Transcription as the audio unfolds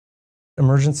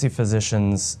Emergency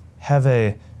physicians have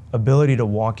a ability to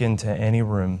walk into any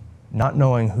room, not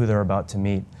knowing who they're about to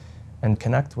meet, and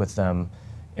connect with them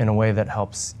in a way that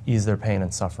helps ease their pain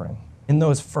and suffering. In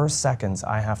those first seconds,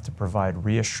 I have to provide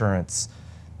reassurance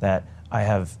that I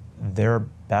have their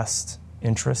best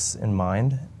interests in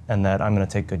mind and that I'm going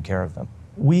to take good care of them.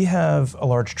 We have a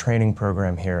large training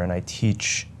program here, and I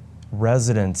teach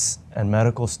residents and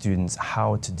medical students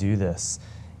how to do this.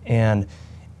 And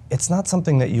it's not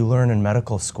something that you learn in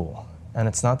medical school, and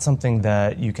it's not something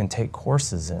that you can take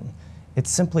courses in.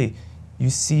 It's simply, you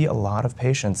see a lot of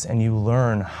patients and you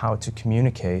learn how to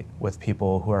communicate with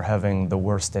people who are having the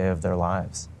worst day of their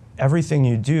lives. Everything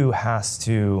you do has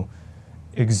to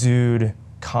exude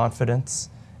confidence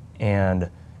and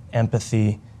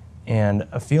empathy and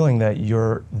a feeling that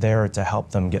you're there to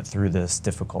help them get through this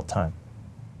difficult time.